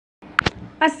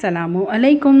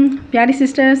अस्सलामुअलैकुम प्यारी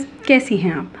सिस्टर्स, कैसी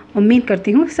हैं आप? उम्मीद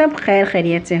करती हूँ सब खैर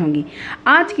खैरियत से होंगी।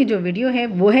 आज की जो वीडियो है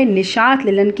वो है निशात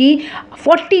लिनन की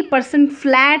 40%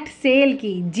 फ्लैट सेल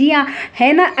की। जी हाँ,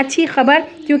 है ना अच्छी खबर,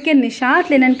 क्योंकि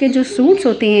निशात लिनन के जो सूट्स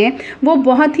होते हैं वो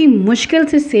बहुत ही मुश्किल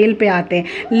से सेल पे आते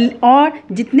हैं और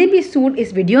जितने भी सूट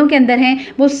इस वीडियो के अंदर हैं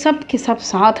वो सब के सब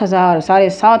 7,000,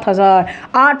 7,500,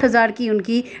 8,000 की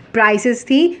उनकी प्राइसेस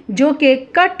थी, जो कि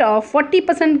कट ऑफ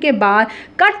 40% के बाद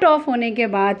कट ऑफ होने के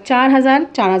बाद 4,000,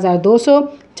 4,200,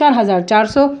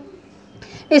 4,400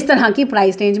 इस तरह की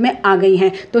प्राइस रेंज में आ गई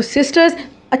हैं। तो सिस्टर्स,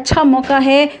 अच्छा मौका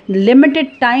है, लिमिटेड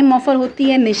टाइम ऑफ़र होती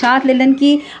है निशात लिनन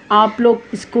की। आप लोग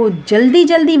इसको जल्दी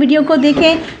जल्दी वीडियो को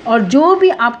देखें और जो भी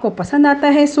आपको पसंद आता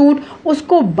है सूट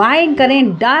उसको बाय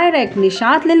करें डायरेक्ट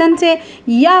निशात लिनन से,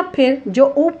 या फिर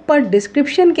जो ऊपर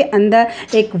डिस्क्रिप्शन के अंदर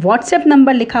एक व्हाट्सएप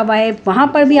नंबर लिखा हुआ है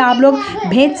वहाँ पर भी आप लोग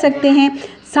भेज सकते हैं।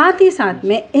 साथ ही साथ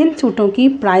में इन सूटों की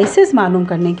प्राइसेस मालूम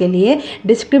करने के लिए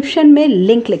डिस्क्रिप्शन में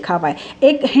लिंक लिखा हुआ है।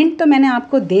 एक हिंट तो मैंने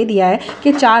आपको दे दिया है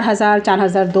कि 4,000,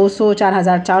 4,200,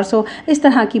 4,400 इस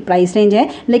तरह की प्राइस रेंज है,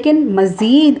 लेकिन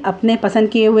मज़ीद अपने पसंद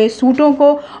किए हुए सूटों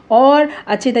को और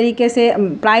अच्छे तरीके से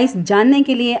प्राइस जानने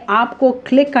के लिए आपको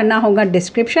क्लिक करना होगा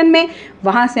डिस्क्रिप्शन में,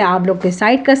 वहाँ से आप लोग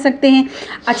डिसाइड कर सकते हैं।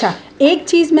 अच्छा, एक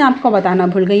चीज़ मैं आपको बताना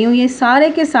भूल गई हूँ, ये सारे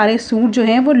के सारे सूट जो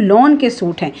हैं वो लॉन के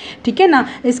सूट हैं, ठीक है ना।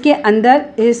 इसके अंदर,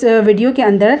 इस वीडियो के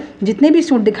अंदर जितने भी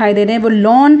सूट दिखाई दे रहे हैं वो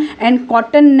lawn and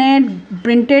cotton net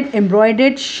printed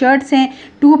embroidered shirts हैं,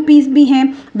 2 पीस भी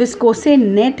हैं, विस्कोसे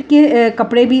नेट के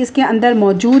कपड़े भी इसके अंदर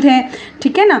मौजूद हैं,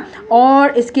 ठीक है ना।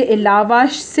 और इसके अलावा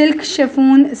सिल्क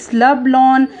शेफून स्लब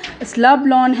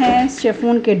लॉन है,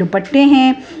 शेफून के दुपट्टे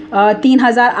हैं।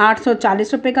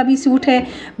 3,840 रुपये का भी सूट है।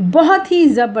 बहुत ही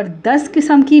ज़बरदस्त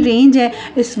किस्म की रेंज है।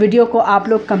 इस वीडियो को आप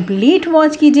लोग कंप्लीट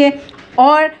वॉच कीजिए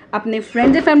और अपने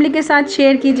फ्रेंड्स एंड फैमिली के साथ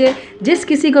शेयर कीजिए। जिस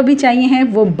किसी को भी चाहिए हैं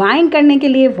वो बाइंग करने के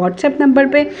लिए व्हाट्सएप नंबर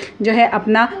पे जो है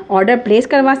अपना ऑर्डर प्लेस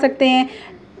करवा सकते हैं।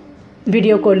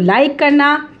 वीडियो को लाइक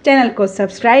करना, चैनल को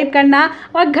सब्सक्राइब करना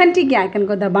और घंटी के आइकन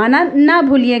को दबाना ना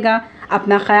भूलिएगा।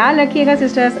 अपना ख्याल रखिएगा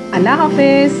सिस्टर्स। अल्लाह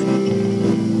हाफिज़।